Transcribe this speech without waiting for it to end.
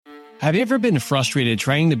Have you ever been frustrated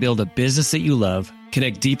trying to build a business that you love,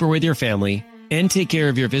 connect deeper with your family, and take care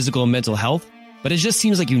of your physical and mental health, but it just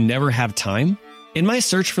seems like you never have time? In my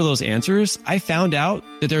search for those answers, I found out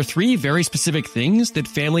that there are 3 very specific things that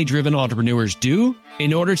family-driven entrepreneurs do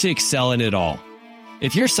in order to excel in it all.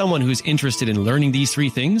 If you're someone who's interested in learning these 3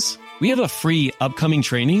 things, we have a free upcoming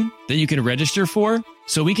training that you can register for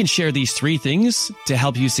so we can share these 3 things to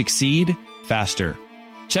help you succeed faster.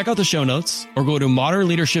 Check out the show notes or go to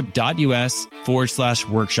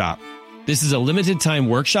modernleadership.us/workshop. This is a limited time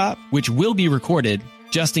workshop, which will be recorded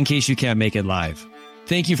just in case you can't make it live.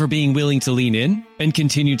 Thank you for being willing to lean in and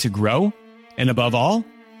continue to grow. And above all,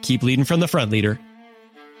 keep leading from the front, leader.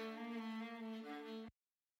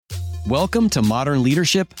 Welcome to Modern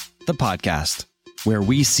Leadership, the podcast, where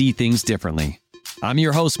we see things differently. I'm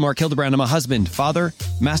your host, Mark Hildebrand. I'm a husband, father,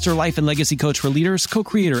 master life and legacy coach for leaders,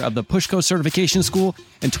 co-creator of the Pushco Certification School,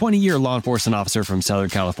 and 20-year law enforcement officer from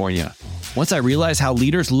Southern California. Once I realized how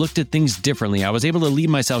leaders looked at things differently, I was able to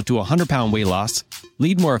lead myself to a 100-pound weight loss,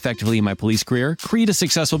 lead more effectively in my police career, create a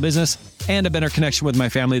successful business, and a better connection with my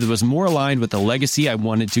family that was more aligned with the legacy I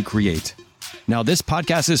wanted to create. Now, this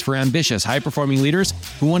podcast is for ambitious, high-performing leaders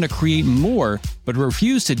who want to create more, but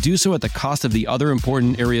refuse to do so at the cost of the other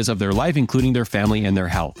important areas of their life, including their family and their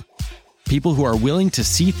health. People who are willing to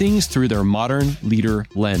see things through their modern leader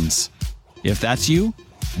lens. If that's you,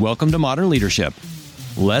 welcome to Modern Leadership.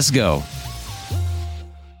 Let's go.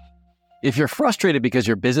 If you're frustrated because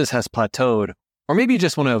your business has plateaued, or maybe you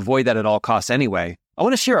just want to avoid that at all costs anyway, I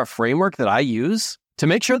want to share a framework that I use to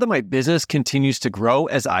make sure that my business continues to grow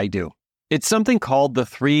as I do. It's something called the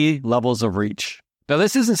 3 levels of reach. Now,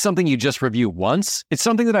 this isn't something you just review once. It's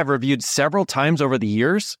something that I've reviewed several times over the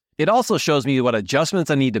years. It also shows me what adjustments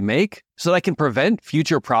I need to make so that I can prevent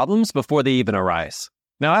future problems before they even arise.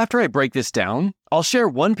 Now, after I break this down, I'll share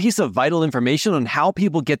one piece of vital information on how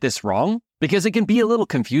people get this wrong, because it can be a little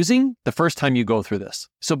confusing the first time you go through this.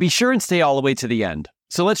 So be sure and stay all the way to the end.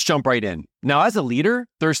 So let's jump right in. Now, as a leader,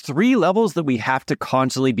 there's 3 levels that we have to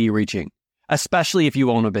constantly be reaching, especially if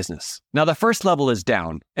you own a business. Now, the first level is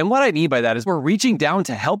down. And what I mean by that is we're reaching down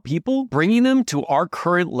to help people, bringing them to our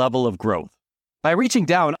current level of growth. By reaching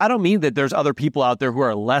down, I don't mean that there's other people out there who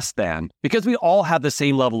are less than, because we all have the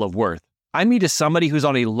same level of worth. I mean to somebody who's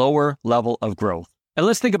on a lower level of growth. And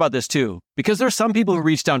let's think about this too, because there's some people who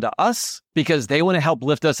reach down to us because they want to help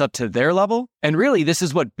lift us up to their level. And really, this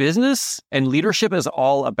is what business and leadership is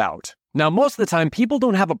all about. Now, most of the time, people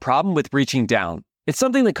don't have a problem with reaching down. It's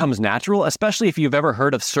something that comes natural, especially if you've ever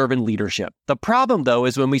heard of servant leadership. The problem, though,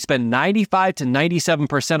 is when we spend 95 to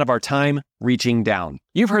 97% of our time reaching down.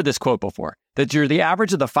 You've heard this quote before, that you're the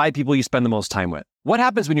average of the 5 people you spend the most time with. What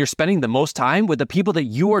happens when you're spending the most time with the people that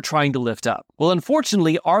you are trying to lift up? Well,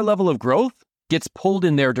 unfortunately, our level of growth gets pulled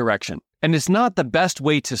in their direction. And it's not the best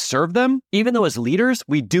way to serve them, even though as leaders,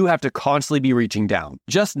 we do have to constantly be reaching down,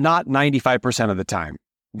 just not 95% of the time.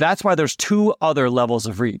 That's why there's 2 other levels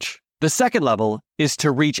of reach. The second level is to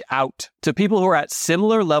reach out to people who are at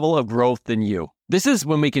similar level of growth than you. This is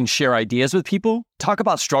when we can share ideas with people, talk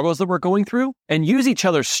about struggles that we're going through, and use each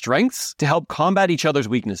other's strengths to help combat each other's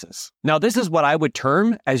weaknesses. Now, this is what I would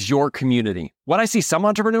term as your community. What I see some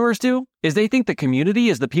entrepreneurs do is they think the community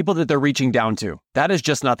is the people that they're reaching down to. That is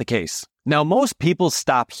just not the case. Now, most people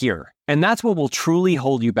stop here, and that's what will truly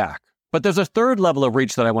hold you back. But there's a third level of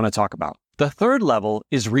reach that I want to talk about. The third level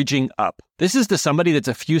is reaching up. This is to somebody that's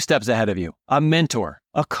a few steps ahead of you, a mentor,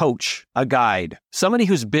 a coach, a guide, somebody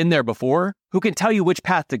who's been there before, who can tell you which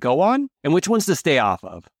path to go on and which ones to stay off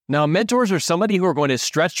of. Now, mentors are somebody who are going to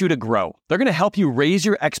stretch you to grow. They're going to help you raise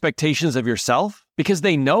your expectations of yourself because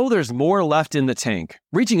they know there's more left in the tank.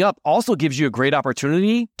 Reaching up also gives you a great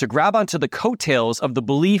opportunity to grab onto the coattails of the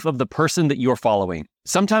belief of the person that you're following.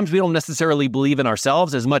 Sometimes we don't necessarily believe in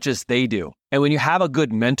ourselves as much as they do. And when you have a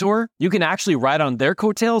good mentor, you can actually ride on their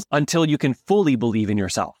coattails until you can fully believe in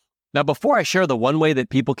yourself. Now, before I share the one way that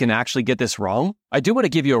people can actually get this wrong, I do want to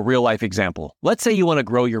give you a real life example. Let's say you want to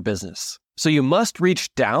grow your business. So you must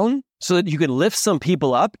reach down so that you can lift some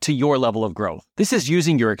people up to your level of growth. This is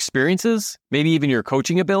using your experiences, maybe even your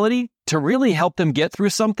coaching ability, to really help them get through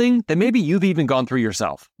something that maybe you've even gone through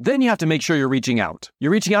yourself. Then you have to make sure you're reaching out.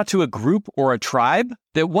 You're reaching out to a group or a tribe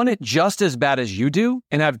that want it just as bad as you do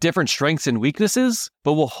and have different strengths and weaknesses,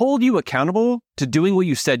 but will hold you accountable to doing what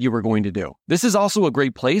you said you were going to do. This is also a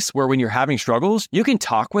great place where when you're having struggles, you can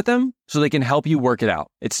talk with them so they can help you work it out.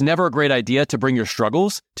 It's never a great idea to bring your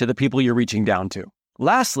struggles to the people you're reaching down to.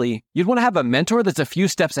 Lastly, you'd want to have a mentor that's a few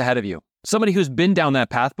steps ahead of you. Somebody who's been down that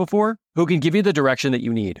path before, who can give you the direction that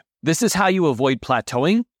you need. This is how you avoid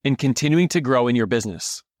plateauing and continuing to grow in your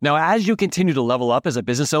business. Now, as you continue to level up as a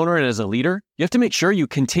business owner and as a leader, you have to make sure you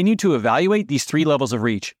continue to evaluate these 3 levels of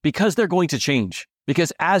reach because they're going to change.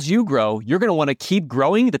 Because as you grow, you're going to want to keep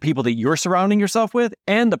growing the people that you're surrounding yourself with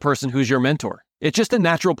and the person who's your mentor. It's just a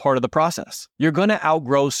natural part of the process. You're going to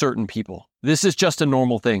outgrow certain people. This is just a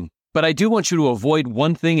normal thing. But I do want you to avoid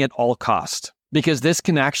one thing at all costs, because this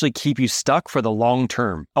can actually keep you stuck for the long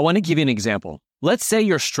term. I want to give you an example. Let's say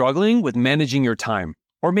you're struggling with managing your time,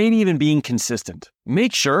 or maybe even being consistent.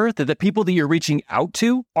 Make sure that the people that you're reaching out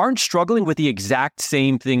to aren't struggling with the exact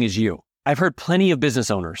same thing as you. I've heard plenty of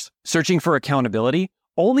business owners searching for accountability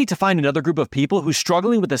only to find another group of people who's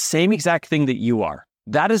struggling with the same exact thing that you are.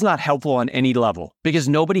 That is not helpful on any level because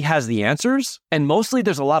nobody has the answers, and mostly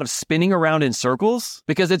there's a lot of spinning around in circles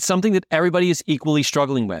because it's something that everybody is equally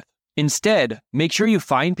struggling with. Instead, make sure you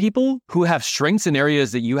find people who have strengths in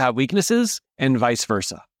areas that you have weaknesses and vice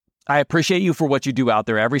versa. I appreciate you for what you do out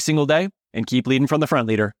there every single day, and keep leading from the front,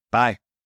 leader. Bye.